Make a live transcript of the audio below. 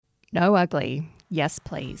No Ugly, yes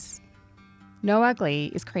please. No Ugly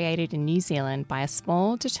is created in New Zealand by a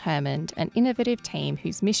small, determined and innovative team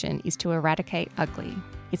whose mission is to eradicate ugly.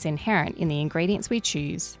 It's inherent in the ingredients we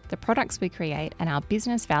choose, the products we create and our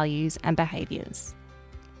business values and behaviours.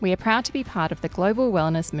 We are proud to be part of the global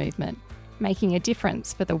wellness movement, making a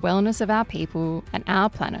difference for the wellness of our people and our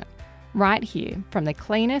planet, right here from the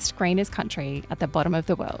cleanest, greenest country at the bottom of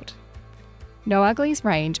the world. No Ugly's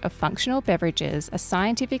range of functional beverages are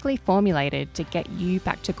scientifically formulated to get you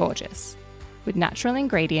back to gorgeous. With natural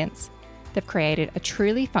ingredients, they've created a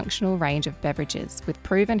truly functional range of beverages with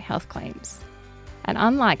proven health claims. And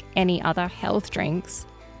unlike any other health drinks,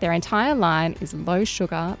 their entire line is low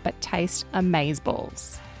sugar but taste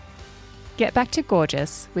amazeballs. Get back to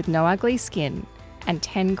gorgeous with No Ugly skin and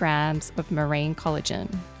 10 grams of marine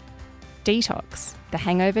collagen. Detox, the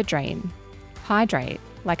hangover dream. Hydrate,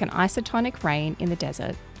 like an isotonic rain in the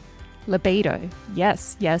desert. Libido,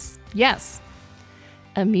 yes, yes, yes.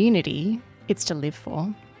 Immunity, it's to live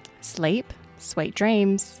for. Sleep, sweet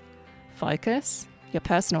dreams. Focus, your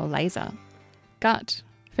personal laser. Gut,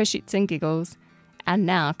 for shits and giggles. And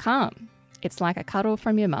now calm, it's like a cuddle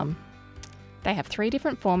from your mum. They have 3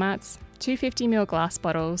 different formats, 250ml glass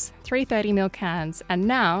bottles, 3 30ml cans, and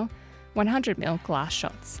now 100ml glass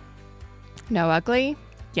shots. No Ugly?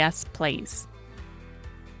 Yes, please.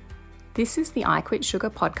 This is the I Quit Sugar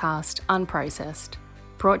podcast, unprocessed,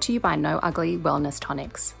 brought to you by No Ugly Wellness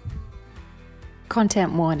Tonics.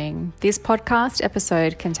 Content warning. This podcast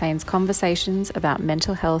episode contains conversations about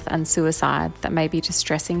mental health and suicide that may be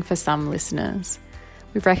distressing for some listeners.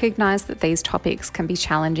 We recognise that these topics can be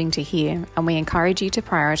challenging to hear, and we encourage you to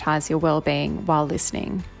prioritise your well-being while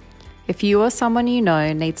listening. If you or someone you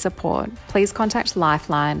know needs support, please contact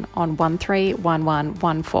Lifeline on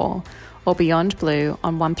 131114 or Beyond Blue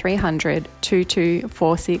on 1300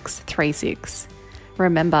 224636.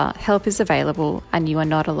 Remember, help is available and you are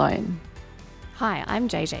not alone. Hi, I'm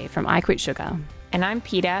JJ from I Quit Sugar. And I'm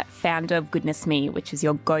Peter, founder of Goodness Me, which is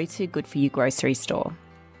your go-to good-for-you grocery store.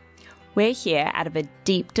 We're here out of a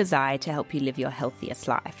deep desire to help you live your healthiest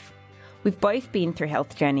life. We've both been through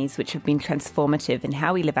health journeys which have been transformative in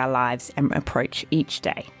how we live our lives and approach each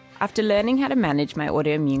day. After learning how to manage my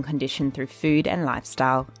autoimmune condition through food and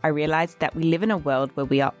lifestyle, I realised that we live in a world where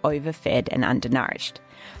we are overfed and undernourished.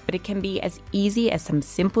 But it can be as easy as some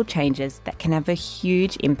simple changes that can have a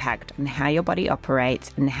huge impact on how your body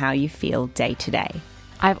operates and how you feel day to day.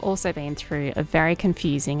 I've also been through a very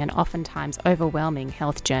confusing and oftentimes overwhelming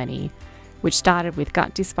health journey, which started with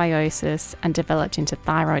gut dysbiosis and developed into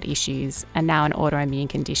thyroid issues and now an autoimmune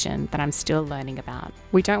condition that I'm still learning about.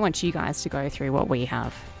 We don't want you guys to go through what we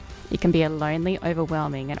have. It can be a lonely,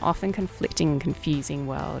 overwhelming and often conflicting and confusing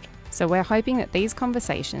world. So we're hoping that these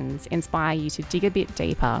conversations inspire you to dig a bit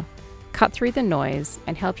deeper, cut through the noise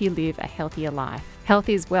and help you live a healthier life. Health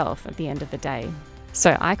is wealth at the end of the day.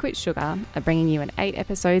 So I Quit Sugar are bringing you an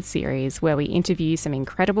 8-episode series where we interview some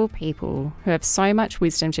incredible people who have so much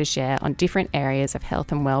wisdom to share on different areas of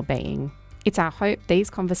health and well-being. It's our hope these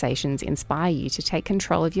conversations inspire you to take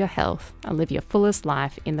control of your health and live your fullest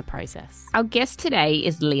life in the process. Our guest today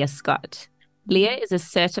is Leah Scott. Leah is a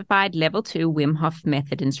certified Level 2 Wim Hof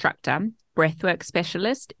method instructor, breathwork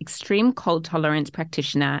specialist, extreme cold tolerance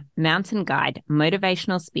practitioner, mountain guide,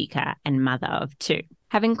 motivational speaker, and mother of 2.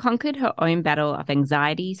 Having conquered her own battle of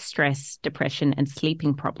anxiety, stress, depression, and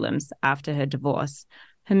sleeping problems after her divorce,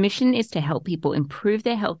 her mission is to help people improve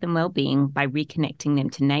their health and well-being by reconnecting them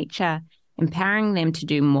to nature, empowering them to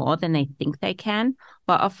do more than they think they can,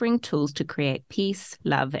 while offering tools to create peace,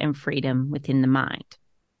 love, and freedom within the mind.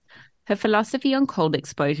 Her philosophy on cold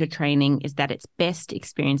exposure training is that it's best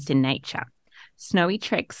experienced in nature, snowy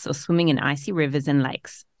treks or swimming in icy rivers and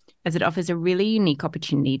lakes, as it offers a really unique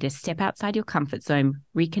opportunity to step outside your comfort zone,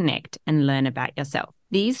 reconnect, and learn about yourself.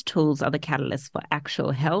 These tools are the catalyst for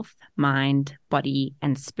actual health, mind, body,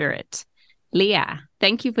 and spirit. Leah,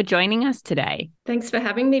 thank you for joining us today. Thanks for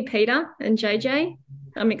having me, Peter and JJ.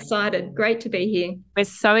 I'm excited. Great to be here. We're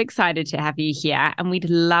so excited to have you here, and we'd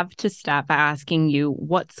love to start by asking you,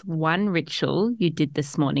 what's one ritual you did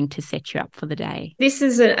this morning to set you up for the day? This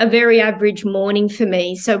is a very average morning for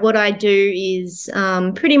me. So what I do is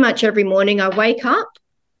pretty much every morning I wake up,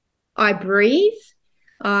 I breathe,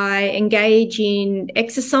 I engage in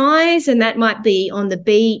exercise, and that might be on the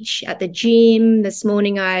beach, at the gym. This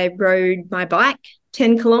morning I rode my bike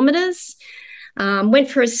 10 kilometres,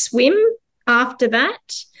 went for a swim after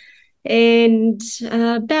that, and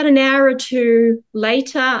about an hour or 2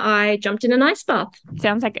 later I jumped in an ice bath.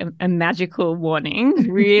 Sounds like a magical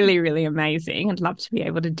morning. Really, really amazing. I'd love to be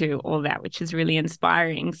able to do all that, which is really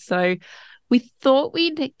inspiring. So we thought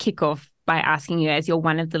we'd kick off by asking you, as you're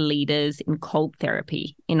one of the leaders in cold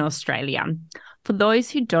therapy in Australia, for those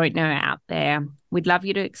who don't know out there, we'd love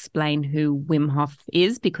you to explain who Wim Hof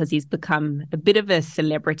is, because he's become a bit of a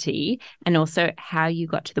celebrity, and also how you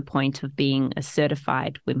got to the point of being a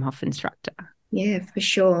certified Wim Hof instructor. Yeah, for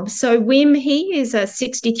sure. So Wim, he is a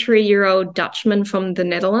 63-year-old Dutchman from the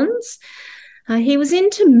Netherlands. He was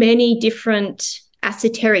into many different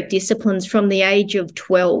esoteric disciplines from the age of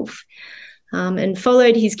 12, and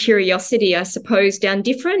followed his curiosity, I suppose, down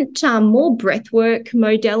different, more breathwork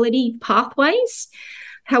modality pathways.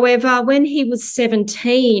 However, when he was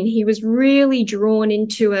 17, he was really drawn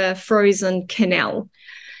into a frozen canal,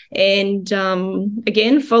 and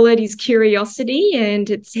again followed his curiosity. And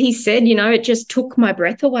he said, it just took my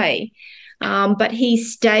breath away. But he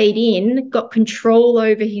stayed in, got control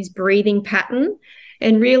over his breathing pattern,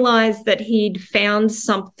 and realized that he'd found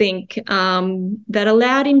something that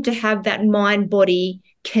allowed him to have that mind-body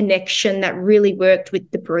connection that really worked with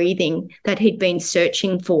the breathing that he'd been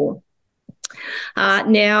searching for.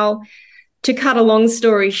 Now, to cut a long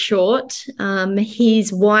story short,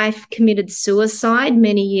 his wife committed suicide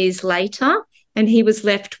many years later, and he was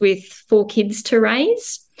left with 4 kids to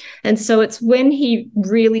raise. And so it's when he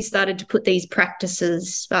really started to put these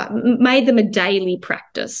practices, made them a daily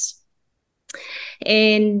practice.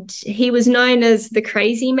 And he was known as the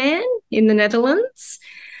crazy man in the Netherlands.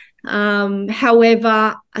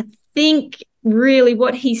 However, I think really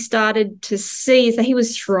what he started to see is that he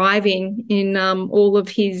was thriving in all of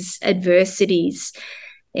his adversities.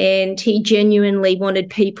 And he genuinely wanted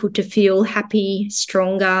people to feel happy,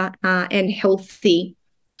 stronger, and healthy.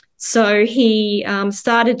 So he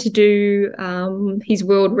started to do his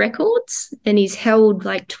world records, and he's held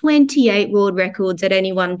like 28 world records at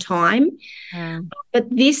any one time. But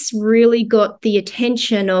this really got the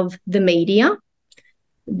attention of the media,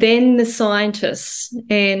 then the scientists,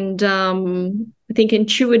 and I think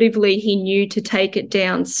intuitively he knew to take it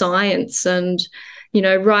down science. And,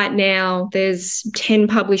 right now there's 10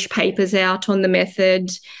 published papers out on the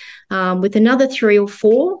method, with another 3 or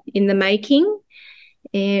 4 in the making.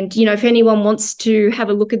 And, if anyone wants to have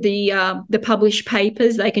a look at the published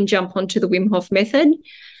papers, they can jump onto the Wim Hof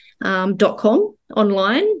Method.com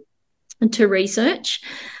online to research.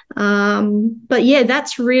 But yeah,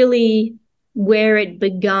 that's really where it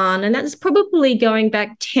began. And that's probably going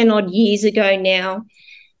back 10 odd years ago now.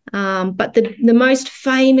 But the most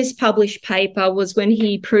famous published paper was when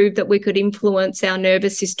he proved that we could influence our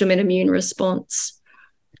nervous system and immune response.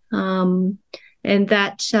 And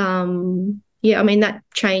that, that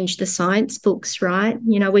changed the science books, right?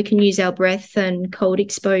 We can use our breath and cold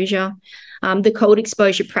exposure, the cold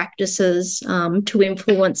exposure practices to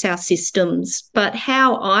influence our systems. But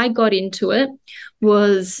how I got into it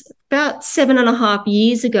was about 7.5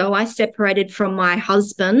 years ago. I separated from my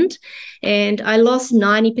husband, and I lost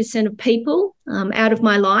 90% of people out of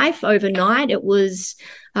my life overnight. It was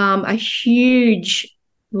a huge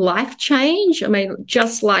life change. I mean,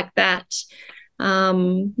 just like that.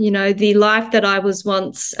 The life that I was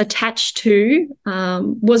once attached to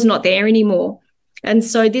was not there anymore. And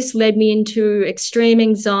so this led me into extreme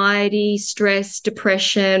anxiety, stress,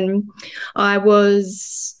 depression. I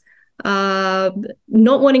was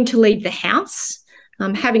not wanting to leave the house,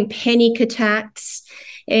 having panic attacks.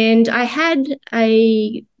 And I had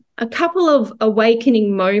a couple of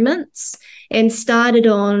awakening moments and started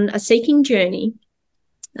on a seeking journey.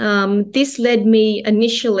 This led me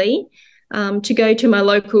initially to go to my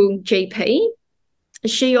local GP.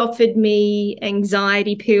 She offered me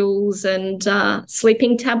anxiety pills and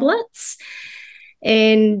sleeping tablets,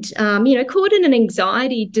 and, called it an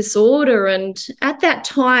anxiety disorder. And at that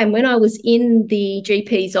time, when I was in the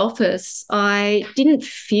GP's office, I didn't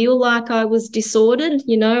feel like I was disordered.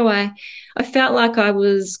 I felt like I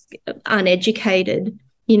was uneducated.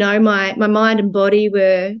 My mind and body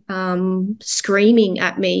were screaming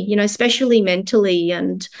at me, especially mentally.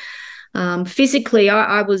 And physically,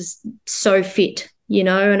 I was so fit,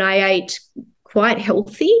 and I ate quite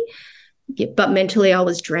healthy, but mentally I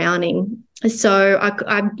was drowning. So I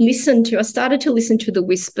started to listen to the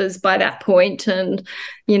whispers by that point. And,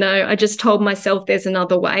 I just told myself there's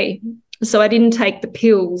another way. So I didn't take the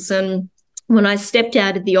pills. And when I stepped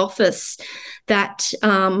out of the office her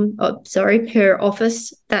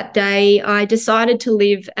office that day, I decided to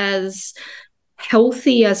live as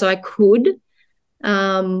healthy as I could.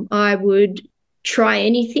 I would try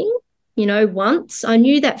anything, once. I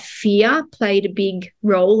knew that fear played a big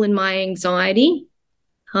role in my anxiety.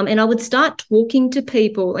 And I would start talking to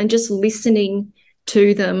people and just listening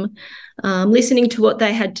to them, listening to what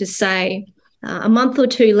they had to say. A month or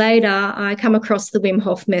two later, I come across the Wim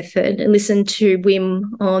Hof method and listened to Wim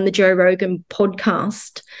on the Joe Rogan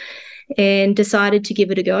podcast and decided to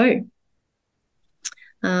give it a go.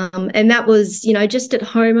 And that was, just at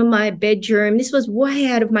home in my bedroom. This was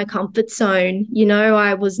way out of my comfort zone.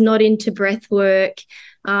 I was not into breath work,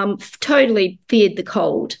 totally feared the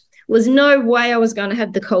cold. Was no way I was going to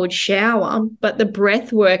have the cold shower, but the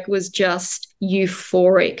breath work was just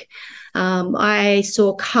euphoric. I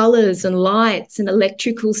saw colors and lights and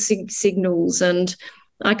electrical signals, and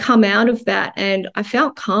I come out of that and I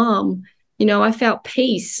felt calm. I felt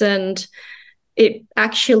peace, and it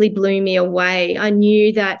actually blew me away. I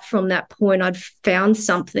knew that from that point I'd found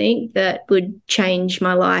something that would change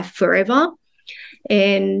my life forever.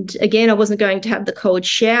 And again, I wasn't going to have the cold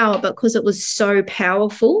shower, but because it was so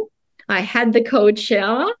powerful, I had the cold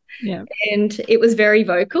shower, and it was very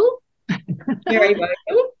vocal, very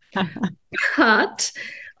vocal. But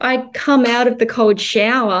I'd come out of the cold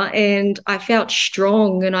shower and I felt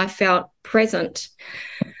strong and I felt present.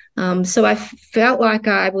 So I felt like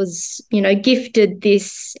I was, gifted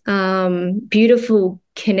this beautiful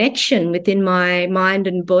connection within my mind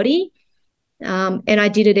and body, and I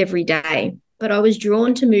did it every day. But I was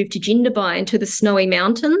drawn to move to Jindabyne, to the snowy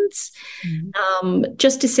mountains,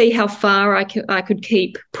 just to see how far I could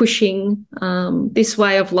keep pushing this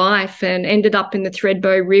way of life, and ended up in the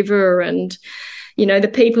Threadbow River. And,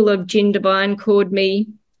 the people of Jindabyne called me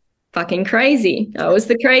fucking crazy. I was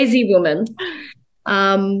the crazy woman.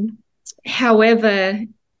 However,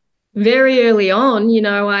 very early on,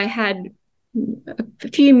 I had a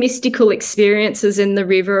few mystical experiences in the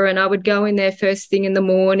river, and I would go in there first thing in the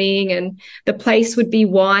morning and the place would be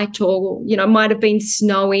white, or, might have been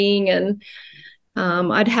snowing, and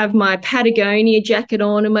I'd have my Patagonia jacket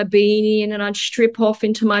on and my beanie, and then I'd strip off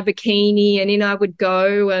into my bikini, and in I would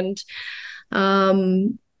go. And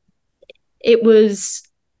it was,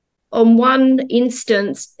 on one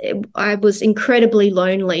instance, I was incredibly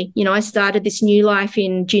lonely. I started this new life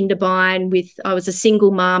in Jindabyne I was a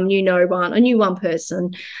single mom, knew no one. I knew one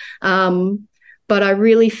person, but I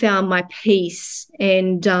really found my peace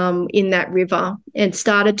and in that river, and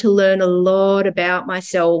started to learn a lot about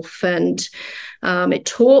myself. And it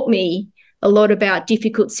taught me a lot about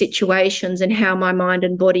difficult situations and how my mind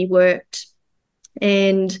and body worked.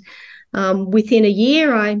 And within a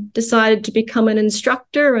year, I decided to become an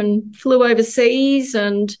instructor and flew overseas,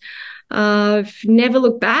 and I've never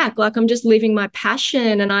looked back. Like, I'm just living my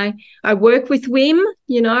passion, and I work with Wim.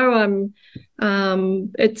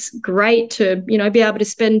 It's great to be able to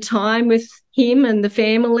spend time with him and the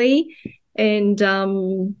family, and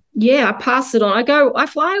I pass it on. I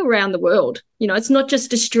fly around the world. It's not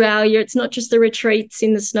just Australia. It's not just the retreats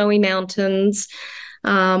in the snowy mountains.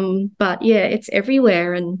 But it's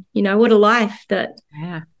everywhere. And what a life that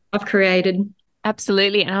I've created.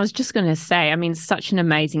 Absolutely. And I was just going to say, such an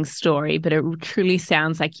amazing story, but it truly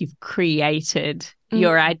sounds like you've created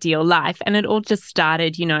your ideal life. And it all just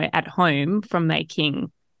started, at home, from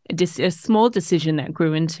making a small decision that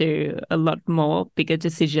grew into a lot more bigger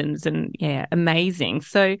decisions. And amazing.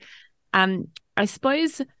 So I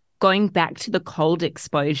suppose, going back to the cold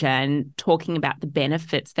exposure and talking about the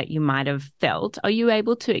benefits that you might have felt, are you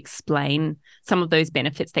able to explain some of those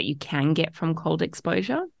benefits that you can get from cold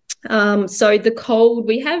exposure? So the cold,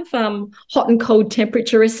 we have hot and cold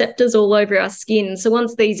temperature receptors all over our skin. So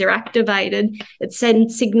once these are activated, it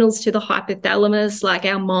sends signals to the hypothalamus, like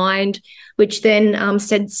our mind, which then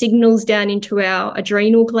sends signals down into our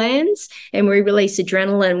adrenal glands, and we release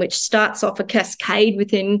adrenaline, which starts off a cascade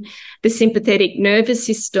within the sympathetic nervous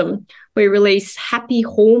system. We release happy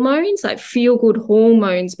hormones, like feel-good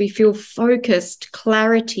hormones. We feel focused,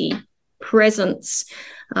 clarity, presence,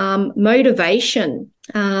 motivation.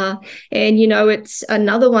 And, it's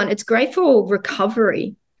another one. It's great for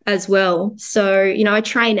recovery as well. So, I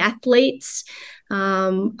train athletes,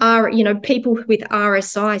 people with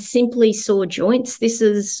RSI, simply sore joints. This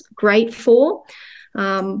is great for.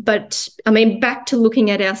 But back to looking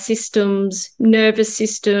at our systems: nervous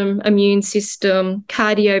system, immune system,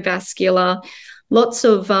 cardiovascular, lots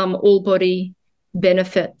of all body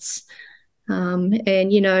benefits.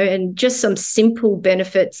 And just some simple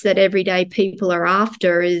benefits that everyday people are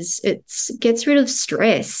after is it gets rid of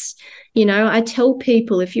stress. I tell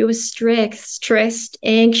people, if you were stressed,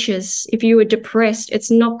 anxious, if you were depressed,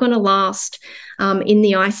 it's not going to last in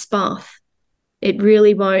the ice bath. It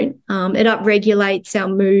really won't. It upregulates our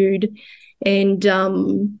mood, and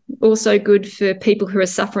also good for people who are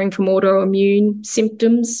suffering from autoimmune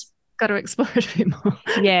symptoms. Got to explore it a bit more.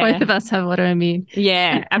 Yeah. Both of us have autoimmune.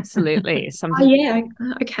 Yeah, absolutely.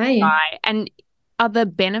 Okay. Right. And Are the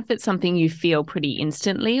benefits something you feel pretty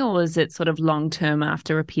instantly, or is it sort of long-term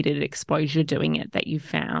after repeated exposure doing it that you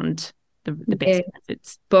found the best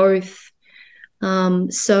benefits? Both.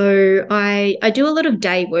 So I do a lot of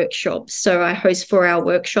day workshops. So I host 4-hour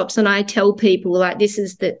workshops, and I tell people like this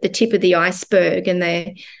is the tip of the iceberg, and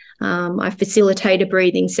I facilitate a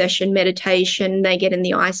breathing session, meditation, they get in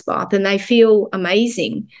the ice bath and they feel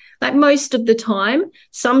amazing. Like most of the time,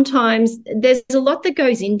 sometimes there's a lot that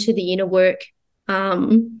goes into the inner work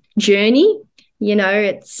journey.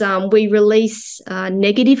 It's we release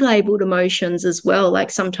negative labeled emotions as well.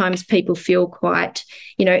 Like sometimes people feel quite,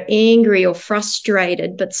 angry or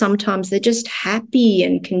frustrated, but sometimes they're just happy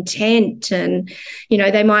and content, and,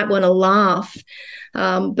 they might want to laugh.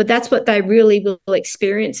 But that's what they really will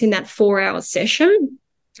experience in that 4-hour session.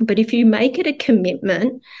 But if you make it a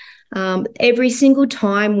commitment, every single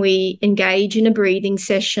time we engage in a breathing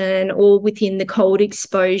session or within the cold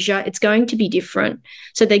exposure, it's going to be different.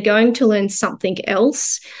 So they're going to learn something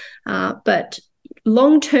else. But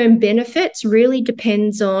long-term benefits really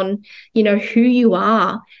depends on, who you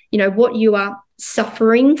are, what you are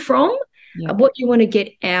suffering from, what you want to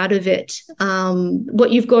get out of it,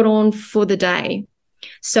 what you've got on for the day.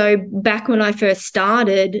 So back when I first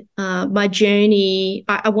started my journey,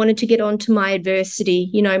 I wanted to get onto my adversity,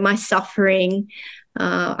 my suffering.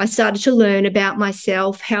 I started to learn about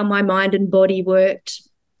myself, how my mind and body worked.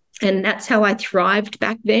 And that's how I thrived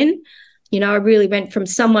back then. I really went from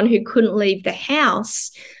someone who couldn't leave the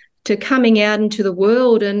house to coming out into the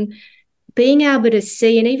world and being able to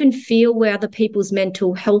see and even feel where other people's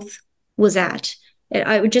mental health was at.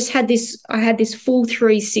 I had this full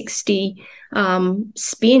 360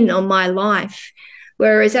 spin on my life.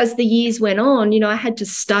 Whereas as the years went on, I had to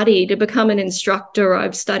study to become an instructor.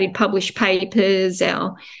 I've studied published papers,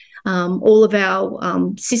 all of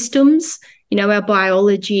our systems, our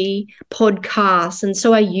biology, podcasts. And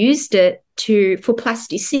so I used it for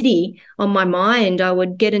plasticity on my mind. I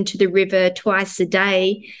would get into the river twice a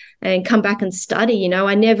day and come back and study.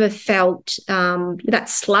 I never felt that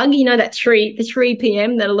slug, that 3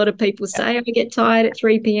 p.m. that a lot of people say, I get tired at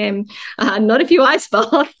 3 p.m. Not if you ice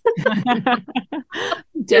bath.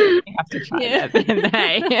 Definitely have to try that then,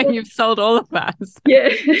 hey? You've sold all of us. Yeah.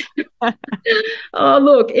 Oh,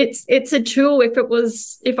 look, it's a tool.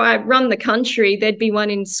 If I run the country, there'd be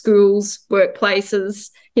one in schools,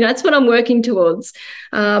 workplaces. That's what I'm working towards.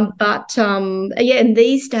 And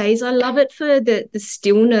these days I love it for the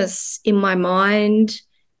stillness in my mind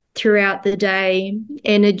throughout the day,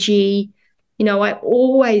 energy. I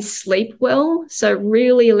always sleep well, so it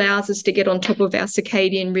really allows us to get on top of our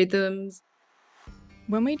circadian rhythms.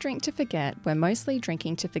 When we drink to forget, we're mostly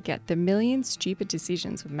drinking to forget the million stupid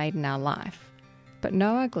decisions we've made in our life. But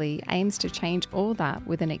No Ugly aims to change all that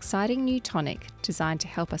with an exciting new tonic designed to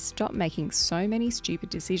help us stop making so many stupid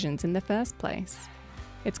decisions in the first place.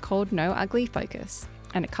 It's called No Ugly Focus,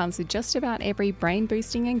 and it comes with just about every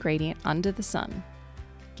brain-boosting ingredient under the sun.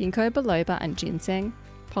 Ginkgo biloba and ginseng,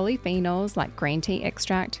 polyphenols like green tea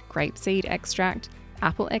extract, grapeseed extract,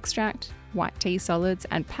 apple extract, white tea solids,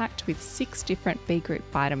 and packed with 6 different B group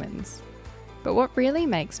vitamins. But what really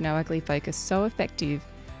makes No Ugly Focus so effective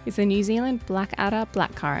is the New Zealand blackadder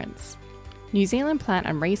blackcurrants. New Zealand Plant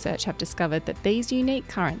and Research have discovered that these unique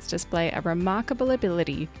currants display a remarkable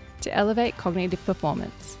ability to elevate cognitive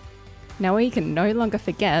performance. Now we can no longer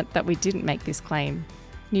forget that we didn't make this claim.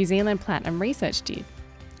 New Zealand Plant and Research did.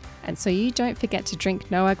 And so you don't forget to drink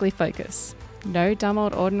No Ugly Focus. No dumb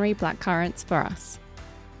old ordinary blackcurrants for us.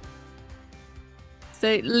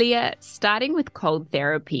 So, Leah, starting with cold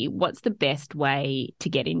therapy, what's the best way to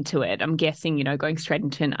get into it? I'm guessing, going straight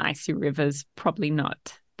into an icy river is probably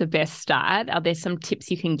not the best start. Are there some tips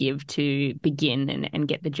you can give to begin and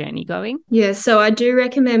get the journey going? Yeah, so I do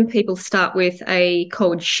recommend people start with a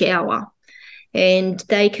cold shower. And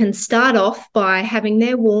they can start off by having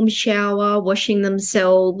their warm shower, washing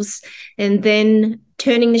themselves, and then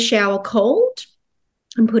turning the shower cold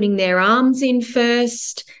and putting their arms in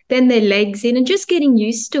first, then their legs in, and just getting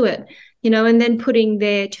used to it, and then turning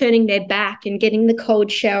their back and getting the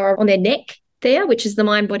cold shower on their neck there, which is the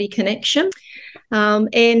mind-body connection,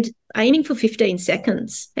 and aiming for 15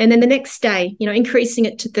 seconds. And then the next day, increasing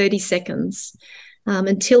it to 30 seconds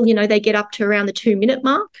until, they get up to around the 2-minute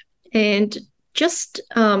mark. And just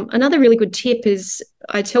another really good tip is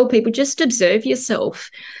I tell people just observe yourself.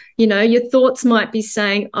 Your thoughts might be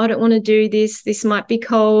saying, I don't want to do this. This might be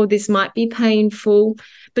cold. This might be painful.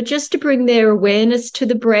 But just to bring their awareness to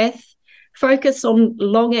the breath, focus on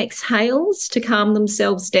long exhales to calm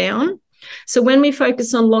themselves down. So when we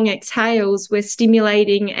focus on long exhales, we're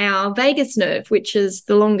stimulating our vagus nerve, which is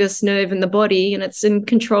the longest nerve in the body, and it's in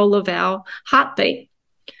control of our heartbeat.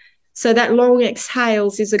 So that long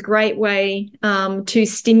exhales is a great way to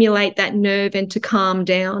stimulate that nerve and to calm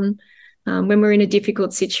down when we're in a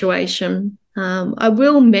difficult situation. I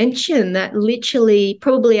will mention that literally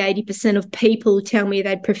probably 80% of people tell me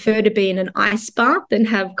they'd prefer to be in an ice bath than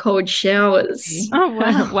have cold showers. Oh,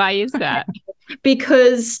 wow. Why is that?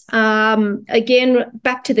 Because, again,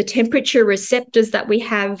 back to the temperature receptors that we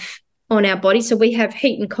have on our body. So we have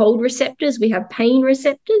heat and cold receptors. We have pain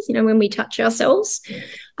receptors, when we touch ourselves.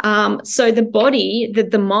 So the body,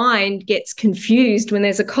 the mind gets confused when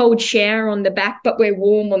there's a cold shower on the back, but we're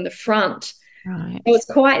warm on the front. Right.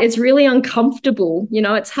 So it's really uncomfortable.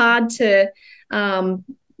 It's hard to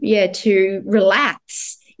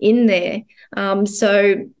relax in there.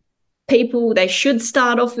 So people, they should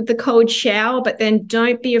start off with the cold shower, but then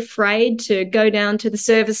don't be afraid to go down to the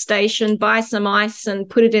service station, buy some ice and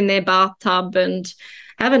put it in their bathtub and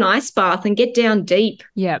have an ice bath and get down deep.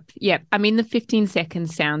 Yep. I mean, the 15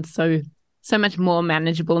 seconds sounds so much more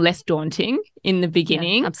manageable, less daunting in the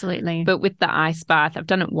beginning. Yeah, absolutely. But with the ice bath, I've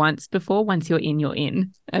done it once before. Once you're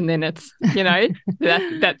in. And then it's, that's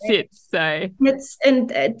it. So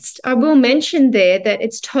I will mention there that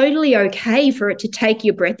it's totally okay for it to take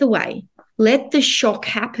your breath away. Let the shock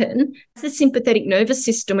happen. It's the sympathetic nervous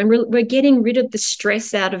system, and we're getting rid of the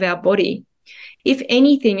stress out of our body. If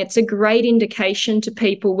anything, it's a great indication to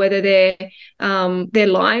people whether their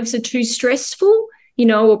lives are too stressful,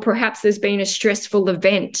 or perhaps there's been a stressful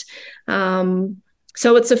event.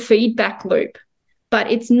 So it's a feedback loop, but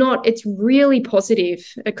it's really positive,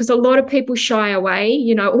 because a lot of people shy away,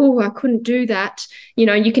 oh, I couldn't do that.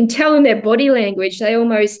 You can tell in their body language,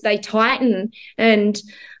 they tighten. And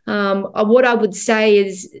what I would say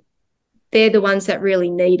is they're the ones that really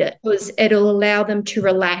need it, because it'll allow them to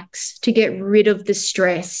relax, to get rid of the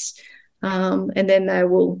stress. And then they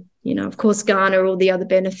will, of course, garner all the other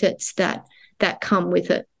benefits that come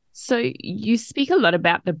with it. So you speak a lot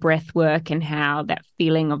about the breath work and how that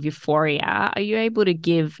feeling of euphoria. Are you able to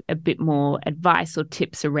give a bit more advice or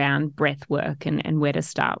tips around breath work and where to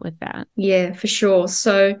start with that? Yeah, for sure.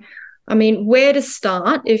 So, I mean, where to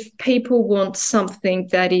start if people want something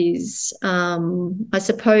that is, I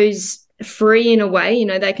suppose, free in a way,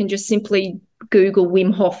 they can just simply Google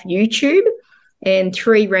Wim Hof YouTube, and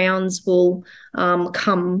 3 rounds will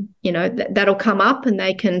come, that'll come up and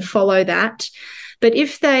they can follow that. But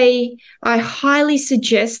I highly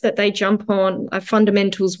suggest that they jump on a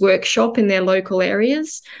fundamentals workshop in their local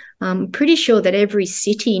areas. I'm pretty sure that every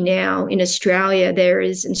city now in Australia, there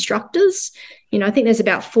is instructors. I think there's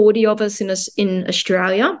about 40 of us in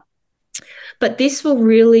Australia. But this will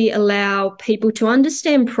really allow people to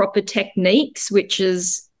understand proper techniques, which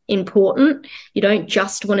is important. You don't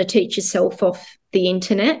just want to teach yourself off the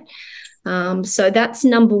internet. So that's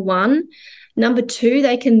number one. Number 2,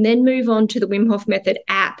 they can then move on to the Wim Hof Method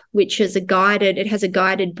app, which is it has a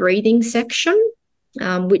guided breathing section,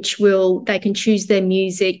 they can choose their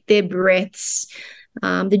music, their breaths,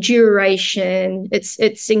 the duration.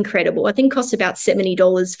 It's incredible. I think it costs about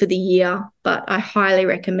 $70 for the year, but I highly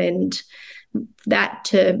recommend that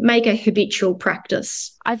to make a habitual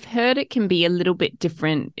practice. I've heard it can be a little bit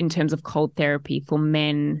different in terms of cold therapy for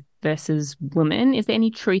men versus women. Is there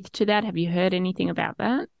any truth to that? Have you heard anything about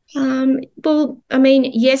that? Well, I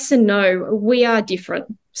mean, yes and no. We are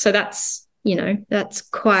different. So that's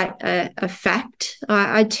quite a fact.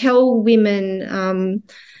 I tell women,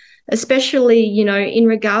 especially, in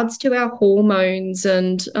regards to our hormones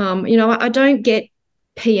and, I don't get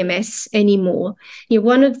PMS anymore.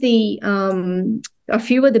 One of a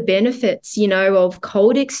few of the benefits, of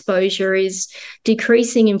cold exposure is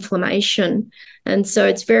decreasing inflammation. And so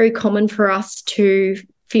it's very common for us to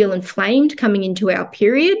feel inflamed coming into our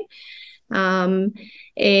period. And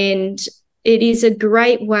it is a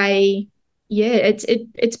great way. Yeah,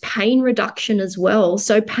 it's pain reduction as well.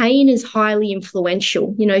 So pain is highly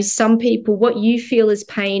influential. Some people, what you feel as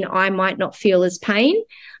pain, I might not feel as pain.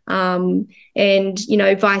 And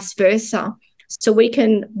vice versa. So we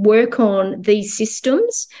can work on these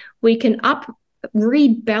systems. We can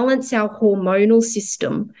rebalance our hormonal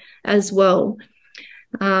system as well.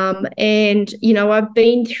 I've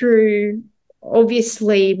been through,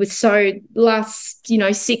 obviously, with last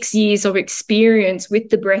 6 years of experience with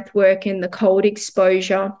the breath work and the cold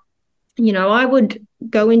exposure. I would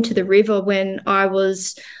go into the river when I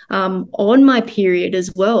was on my period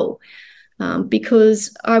as well.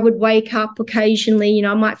 Because I would wake up occasionally,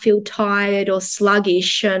 I might feel tired or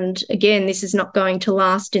sluggish. And again, this is not going to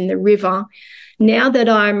last in the river. Now that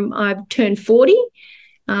I've turned 40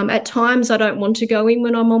 At times, I don't want to go in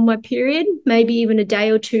when I'm on my period, maybe even a day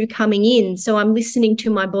or two coming in. So I'm listening to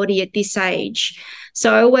my body at this age.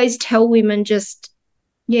 So I always tell women just,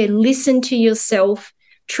 listen to yourself,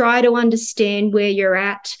 try to understand where you're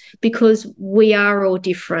at, because we are all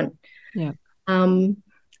different. Yeah.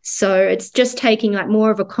 So it's just taking like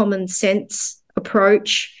more of a common sense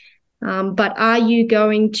approach. But are you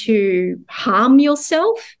going to harm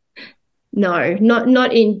yourself? No,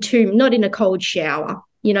 not in a cold shower,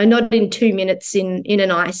 not in 2 minutes in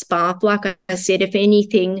an ice bath. Like I said, if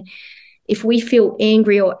anything, if we feel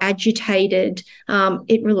angry or agitated,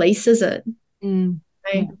 it releases it.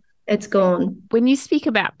 Yeah. It's gone. When you speak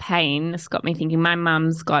about pain, it's got me thinking my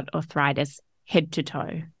mum's got arthritis head to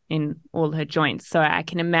toe in all her joints. So I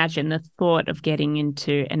can imagine the thought of getting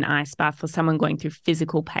into an ice bath for someone going through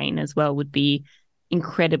physical pain as well would be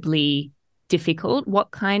incredibly difficult.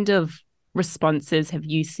 What kind of responses have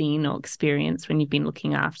you seen or experienced when you've been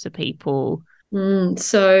looking after people?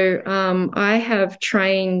 I have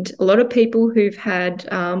trained a lot of people who've had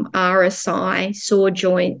RSI, sore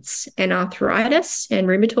joints, and arthritis and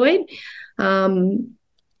rheumatoid. And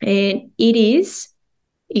it is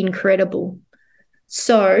incredible.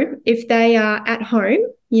 So if they are at home,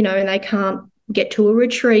 and they can't get to a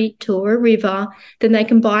retreat or a river, then they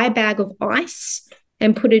can buy a bag of ice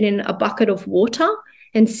and put it in a bucket of water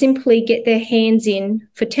and simply get their hands in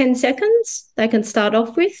for 10 seconds. They can start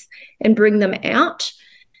off with and bring them out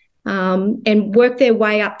and work their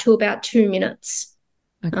way up to about 2 minutes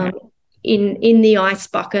in the ice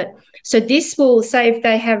bucket. So this will say if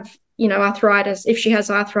they have, arthritis, if she has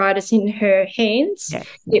arthritis in her hands,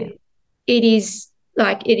 it is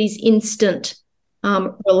instant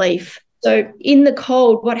relief. So in the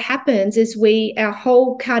cold, what happens is our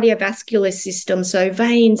whole cardiovascular system, so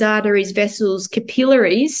veins, arteries, vessels,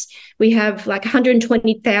 capillaries, we have like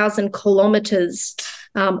 120,000 kilometers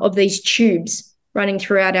of these tubes running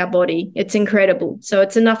throughout our body. It's incredible. So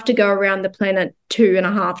it's enough to go around the planet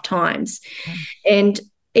 2.5 times. And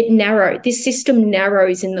this system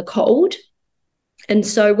narrows in the cold. And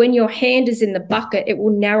so when your hand is in the bucket, it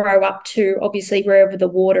will narrow up to obviously wherever the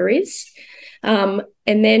water is.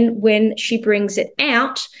 And then when she brings it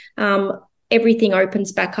out, everything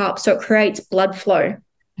opens back up. So it creates blood flow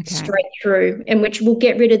straight through, and which will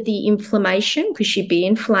get rid of the inflammation, because she'd be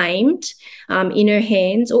inflamed in her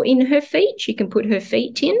hands or in her feet. She can put her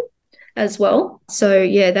feet in as well. So,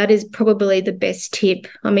 that is probably the best tip.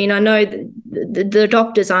 I mean, I know the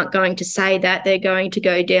doctors aren't going to say that. They're going to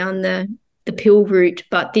go down the pill route,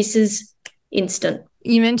 but this is instant.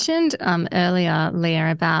 You mentioned earlier,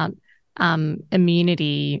 Leah, about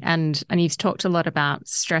immunity, and you've talked a lot about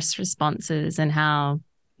stress responses and how,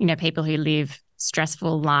 people who live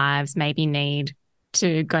stressful lives maybe need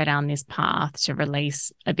to go down this path to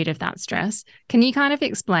release a bit of that stress. Can you kind of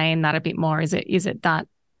explain that a bit more? Is it that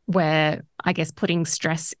we're, I guess, putting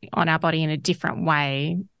stress on our body in a different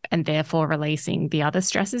way and therefore releasing the other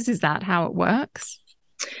stresses? Is that how it works?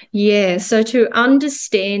 Yeah, so to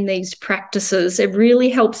understand these practices, it really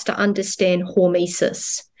helps to understand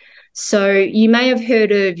hormesis. So you may have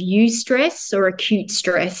heard of eustress or acute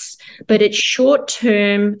stress, but it's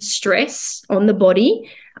short-term stress on the body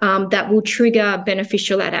that will trigger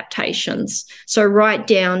beneficial adaptations. So right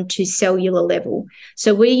down to cellular level.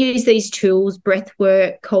 So we use these tools, breath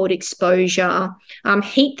work, cold exposure,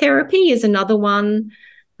 heat therapy is another one.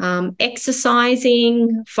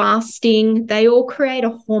 Exercising, fasting, they all create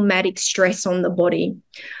a hormetic stress on the body.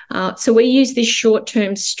 So we use this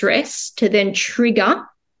short-term stress to then trigger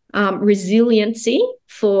resiliency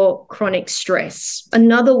for chronic stress.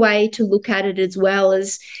 Another way to look at it as well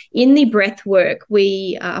is in the breath work,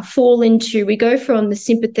 we go from the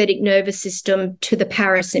sympathetic nervous system to the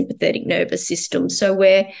parasympathetic nervous system. So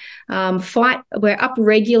we're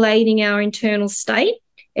upregulating our internal state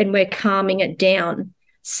and we're calming it down.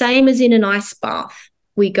 Same as in an ice bath.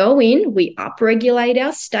 We go in, we upregulate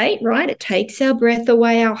our state, right? It takes our breath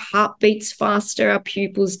away, our heart beats faster, our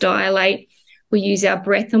pupils dilate. We use our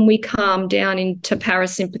breath and we calm down into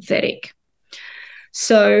parasympathetic.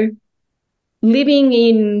 So living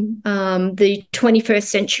in the 21st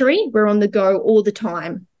century, we're on the go all the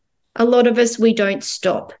time. A lot of us, we don't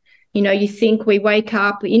stop. You think we wake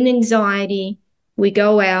up in anxiety, we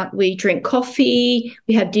go out, we drink coffee,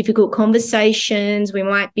 we have difficult conversations, we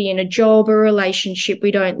might be in a job or relationship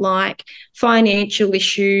we don't like, financial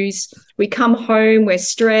issues. We come home, we're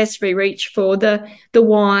stressed, we reach for the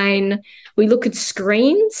wine, we look at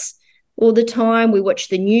screens all the time, we watch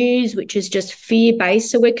the news, which is just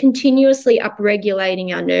fear-based. So we're continuously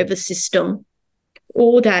upregulating our nervous system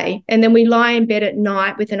all day. And then we lie in bed at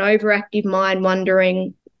night with an overactive mind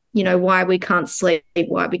wondering, why we can't sleep,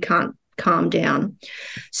 why we can't calm down.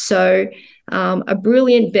 So a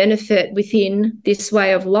brilliant benefit within this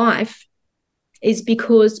way of life is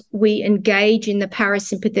because we engage in the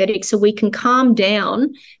parasympathetic, so we can calm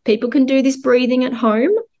down. People can do this breathing at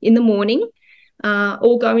home in the morning,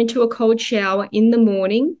 or go into a cold shower in the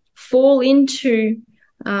morning, fall into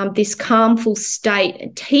this calmful state,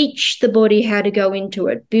 and teach the body how to go into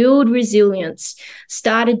it, build resilience,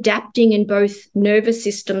 start adapting in both nervous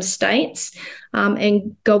system states,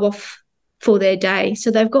 and go off for their day. So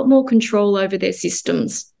they've got more control over their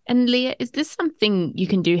systems. And Leah, is this something you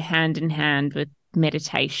can do hand in hand with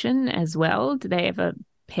meditation as well? Do they ever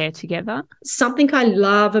pair together? Something I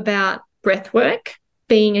love about breath work,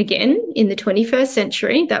 being again in the 21st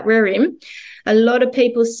century that we're in, a lot of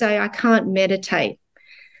people say, I can't meditate.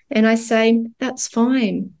 And I say, that's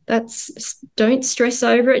fine. Don't stress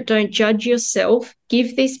over it. Don't judge yourself.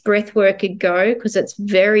 Give this breath work a go, because it's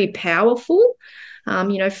very powerful.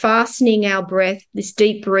 Fastening our breath, this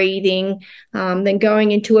deep breathing, then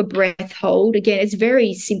going into a breath hold. Again, it's a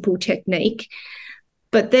very simple technique.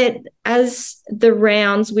 But that as the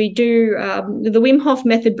rounds we do, the Wim Hof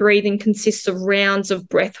method breathing consists of rounds of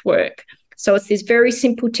breath work. So it's this very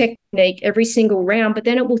simple technique every single round, but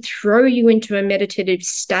then it will throw you into a meditative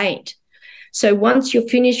state. So once you're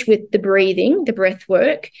finished with the breathing, the breath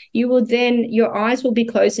work, your eyes will be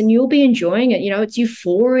closed and you'll be enjoying it. It's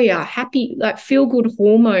euphoria, happy, like feel-good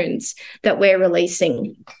hormones that we're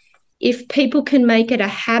releasing. If people can make it a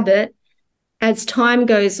habit, as time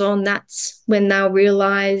goes on, that's when they'll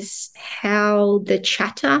realize how the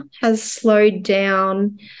chatter has slowed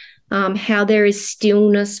down, how there is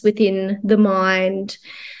stillness within the mind,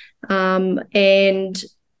 and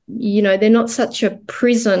they're not such a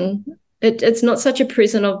prison. It's not such a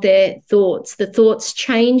prison of their thoughts. The thoughts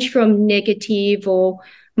change from negative or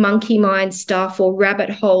monkey mind stuff or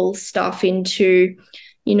rabbit hole stuff into,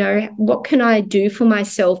 what can I do for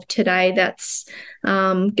myself today that's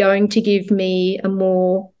going to give me a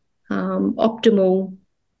more optimal,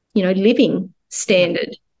 living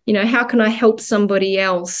standard? How can I help somebody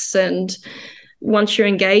else? And once you're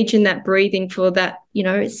engaged in that breathing for that,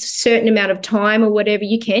 a certain amount of time or whatever,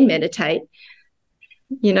 you can meditate.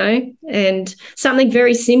 And something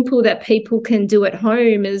very simple that people can do at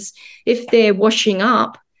home is, if they're washing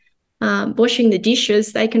the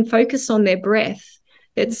dishes, they can focus on their breath.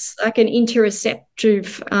 It's like an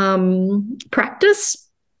interoceptive practice.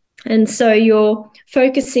 And so you're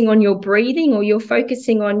focusing on your breathing, or you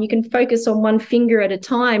can focus on one finger at a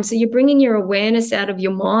time. So you're bringing your awareness out of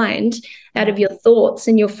your mind, out of your thoughts,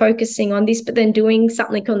 and you're focusing on this, but then doing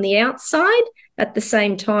something on the outside at the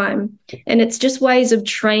same time. And it's just ways of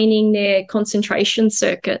training their concentration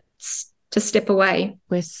circuits to step away.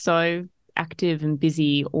 We're so active and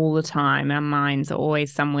busy all the time. Our minds are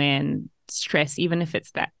always somewhere, and stress, even if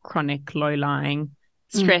it's that chronic low-lying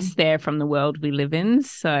stress there from the world we live in.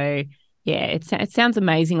 So yeah, it sounds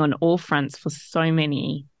amazing on all fronts for so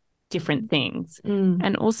many different things,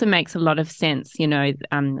 and also makes a lot of sense. A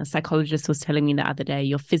psychologist was telling me the other day,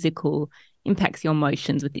 your physical impacts your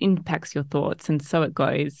emotions, which impacts your thoughts, and so it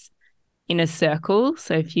goes in a circle.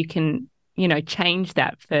 So if you can change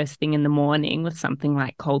that first thing in the morning with something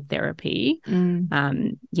like cold therapy,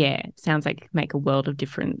 it sounds like it could make a world of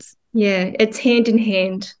difference. Yeah, it's hand in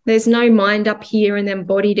hand. There's no mind up here and then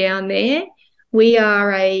body down there. We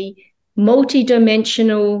are a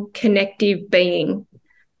multidimensional connective being,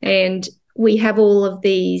 and we have all of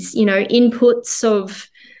these, inputs of,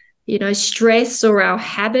 stress or our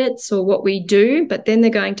habits or what we do, but then they're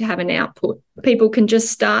going to have an output. People can just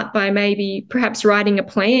start by perhaps writing a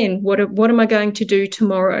plan. What am I going to do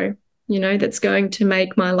tomorrow, that's going to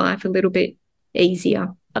make my life a little bit easier.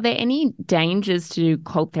 Are there any dangers to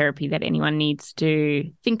cold therapy that anyone needs to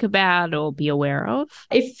think about or be aware of?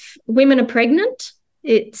 If women are pregnant,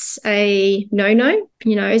 it's a no-no,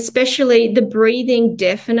 especially the breathing,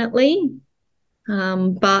 definitely.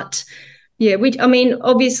 But yeah,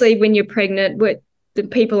 obviously when you're pregnant, the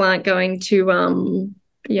people aren't going to,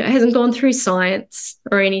 it hasn't gone through science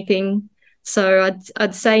or anything. So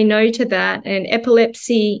I'd say no to that. And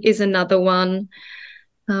epilepsy is another one.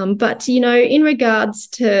 But, in regards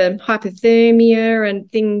to hypothermia and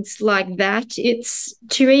things like that, it's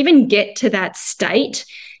to even get to that state,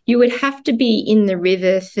 you would have to be in the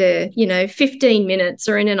river for, 15 minutes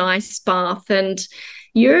or in an ice bath, and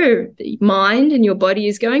your mind and your body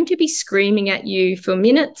is going to be screaming at you for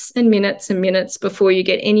minutes and minutes and minutes before you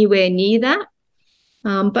get anywhere near that.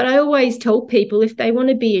 But I always tell people, if they want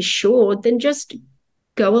to be assured, then just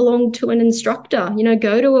go along to an instructor,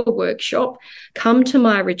 go to a workshop, come to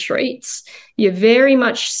my retreats. You're very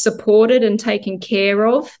much supported and taken care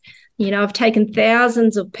of. I've taken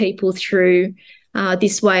thousands of people through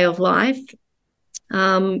this way of life.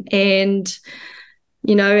 And,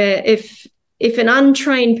 if an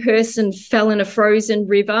untrained person fell in a frozen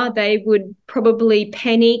river, they would probably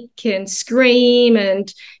panic and scream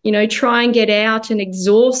and, try and get out and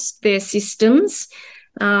exhaust their systems,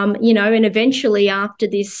 and eventually after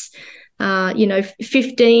this,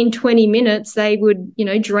 15, 20 minutes, they would,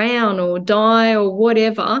 drown or die or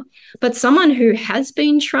whatever. But someone who has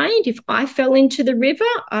been trained, if I fell into the river,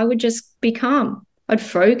 I would just be calm. I'd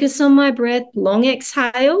focus on my breath, long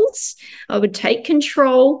exhales. I would take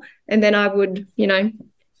control, and then I would,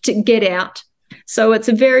 to get out. So it's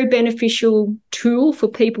a very beneficial tool for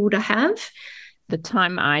people to have. The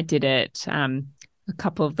time I did it, a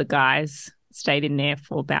couple of the guys stayed in there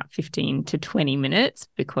for about 15 to 20 minutes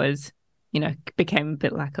because, it became a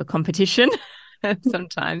bit like a competition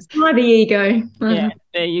sometimes. My ego. Yeah,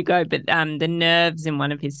 there you go. But the nerves in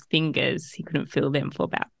one of his fingers, he couldn't feel them for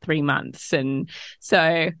about 3 months. And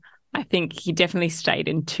so I think he definitely stayed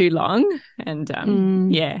in too long. And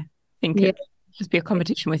just be a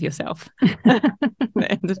competition with yourself.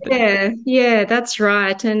 Yeah, that's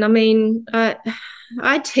right. And I mean,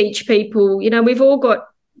 I teach people, we've all got,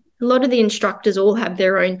 a lot of the instructors all have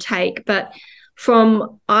their own take, but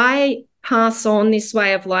I pass on this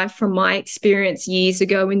way of life from my experience years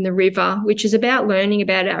ago in the river, which is about learning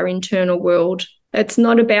about our internal world. It's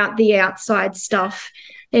not about the outside stuff.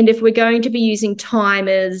 And if we're going to be using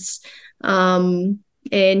timers and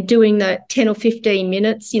doing the 10 or 15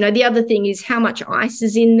 minutes, the other thing is how much ice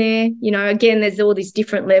is in there. Again, there's all these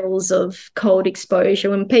different levels of cold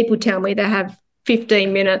exposure. When people tell me they have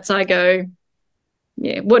 15 minutes, I go,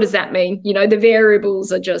 yeah, what does that mean? The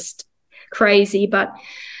variables are just crazy. But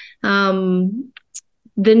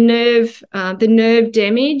the nerve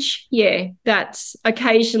damage, that's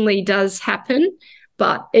occasionally does happen,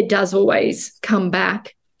 but it does always come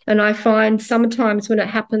back. And I find sometimes when it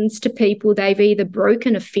happens to people, they've either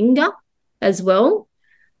broken a finger as well.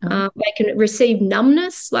 They can receive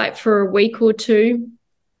numbness like for a week or two.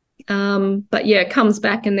 But it comes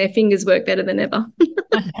back and their fingers work better than ever.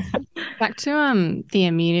 Back to the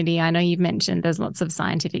immunity, I know you've mentioned there's lots of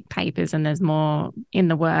scientific papers and there's more in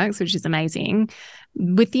the works, which is amazing.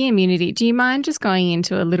 With the immunity, do you mind just going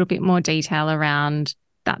into a little bit more detail around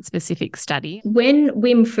that specific study? When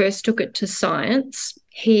Wim first took it to science,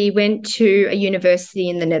 he went to a university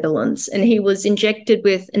in the Netherlands and he was injected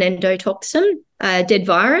with an endotoxin, a dead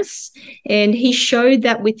virus, and he showed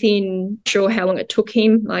that within, sure how long it took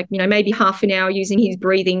him, maybe half an hour using his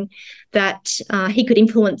breathing, that he could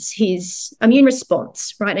influence his immune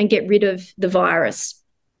response, right, and get rid of the virus.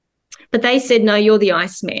 But they said, no, you're the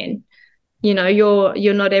Iceman.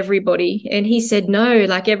 You're not everybody. And he said, no,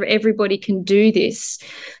 everybody can do this.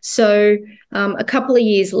 So a couple of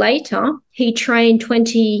years later, he trained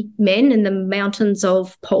 20 men in the mountains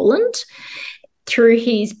of Poland through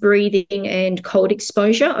his breathing and cold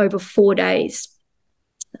exposure over 4 days.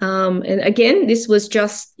 And again, this was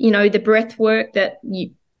just, the breath work that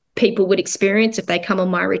people would experience if they come on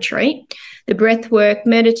my retreat. The breath work,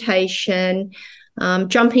 meditation,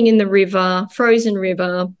 jumping in the river, frozen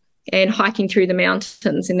river, and hiking through the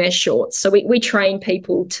mountains in their shorts. So we train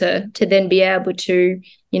people to then be able to,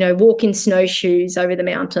 walk in snowshoes over the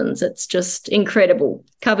mountains. It's just incredible,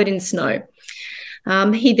 covered in snow.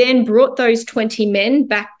 He then brought those 20 men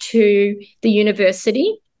back to the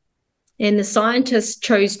university, and the scientists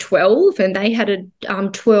chose 12, and they had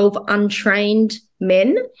 12 untrained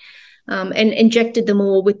men and injected them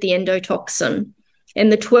all with the endotoxin.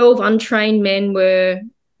 And the 12 untrained men were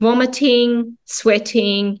vomiting,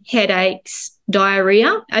 sweating, headaches,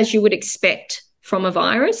 diarrhea, as you would expect from a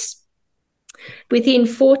virus. Within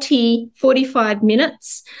 45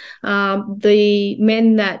 minutes, the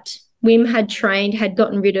men that Wim had trained had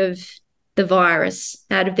gotten rid of the virus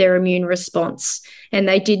out of their immune response, and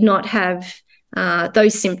they did not have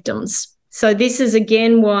those symptoms. So this is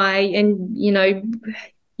again why, and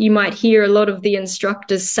you might hear a lot of the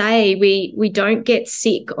instructors say we don't get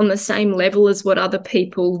sick on the same level as what other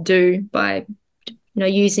people do by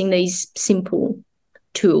using these simple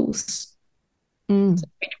tools. So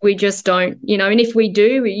we just don't, and if we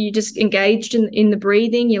do, you just engaged in the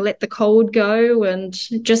breathing, you let the cold go and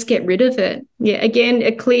just get rid of it. Yeah, again,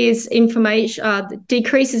 it clears inflammation,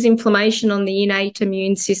 decreases inflammation on the innate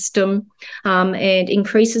immune system, and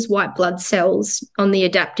increases white blood cells on the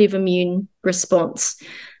adaptive immune response.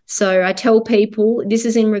 So I tell people, this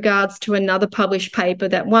is in regards to another published paper,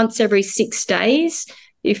 that once every 6 days,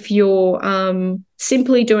 If you're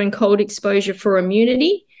simply doing cold exposure for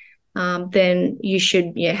immunity, then you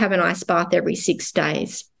should have an ice bath every 6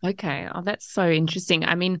 days. Okay. Oh, that's so interesting.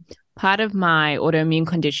 I mean, part of my autoimmune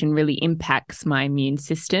condition really impacts my immune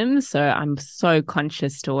system. So I'm so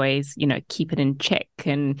conscious to always, keep it in check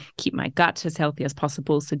and keep my gut as healthy as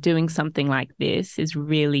possible. So doing something like this is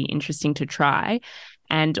really interesting to try.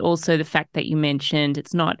 And also the fact that you mentioned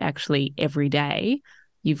it's not actually every day.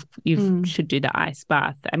 You should do the ice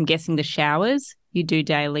bath. I'm guessing the showers you do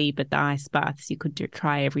daily, but the ice baths you could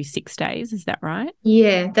try every 6 days. Is that right?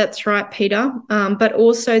 Yeah, that's right, Peter. But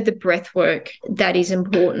also the breath work, that is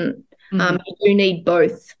important. You do need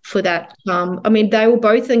both for that. They will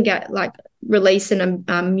both release an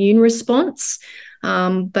immune response.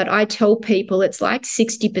 But I tell people it's like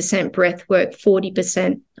 60% breath work,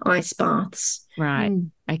 40% ice baths. Right.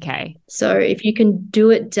 Okay. So if you can do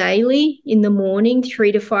it daily in the morning,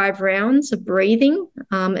 3 to 5 rounds of breathing,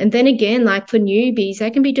 and then again, like for newbies, they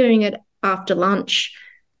can be doing it after lunch.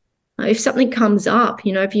 If something comes up,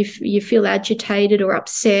 if you feel agitated or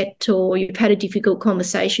upset or you've had a difficult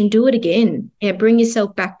conversation, do it again. Yeah, bring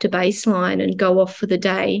yourself back to baseline and go off for the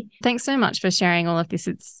day. Thanks so much for sharing all of this.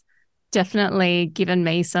 It's definitely given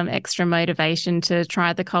me some extra motivation to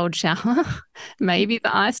try the cold shower, maybe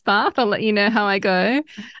the ice bath. I'll let you know how I go.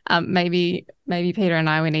 Maybe Peter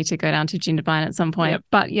and we need to go down to Jindabyne at some point. Yep.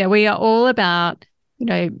 But yeah, we are all about,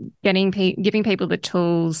 giving people the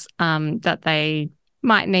tools that they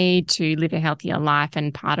might need to live a healthier life.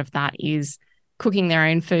 And part of that is cooking their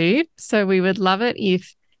own food. So we would love it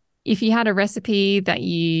if you had a recipe that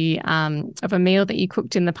you of a meal that you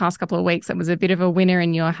cooked in the past couple of weeks that was a bit of a winner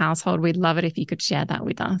in your household. We'd love it if you could share that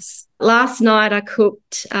with us. Last night I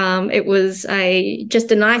cooked, it was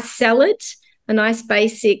just a nice salad, a nice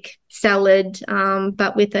basic salad,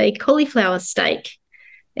 but with a cauliflower steak.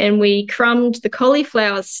 And we crumbed the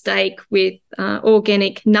cauliflower steak with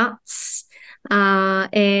organic nuts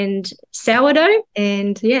and sourdough,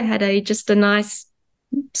 and had just a nice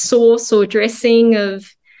sauce or dressing of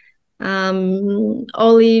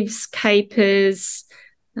olives, capers,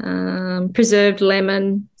 preserved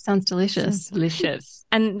lemon. Sounds delicious. Sounds delicious.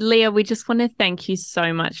 And Leah, we just want to thank you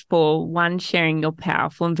so much for sharing your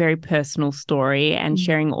powerful and very personal story and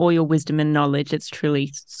sharing all your wisdom and knowledge. It's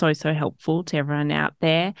truly so, so helpful to everyone out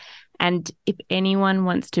there. And if anyone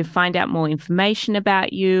wants to find out more information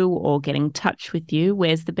about you or get in touch with you,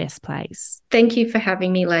 where's the best place? Thank you for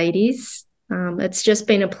having me, ladies. It's just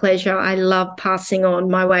been a pleasure. I love passing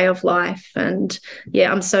on my way of life, and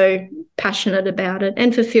I'm so passionate about it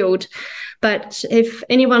and fulfilled. But if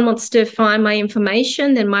anyone wants to find my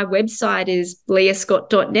information, then my website is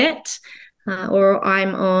leahscott.net, or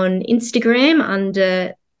I'm on Instagram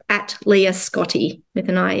under @LeahScotty with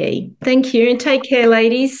an IE. Thank you and take care,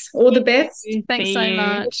 ladies. All the best. Thanks so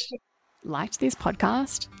much. Liked this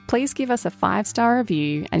podcast? Please give us a 5-star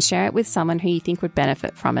review and share it with someone who you think would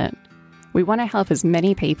benefit from it. We want to help as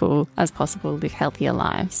many people as possible live healthier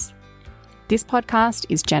lives. This podcast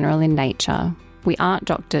is general in nature. We aren't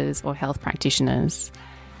doctors or health practitioners.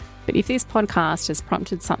 But if this podcast has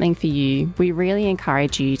prompted something for you, we really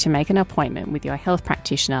encourage you to make an appointment with your health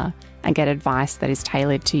practitioner and get advice that is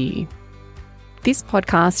tailored to you. This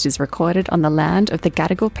podcast is recorded on the land of the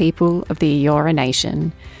Gadigal people of the Eora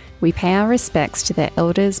Nation. We pay our respects to their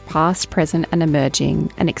elders past, present and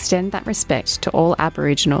emerging, and extend that respect to all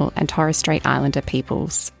Aboriginal and Torres Strait Islander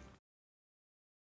peoples.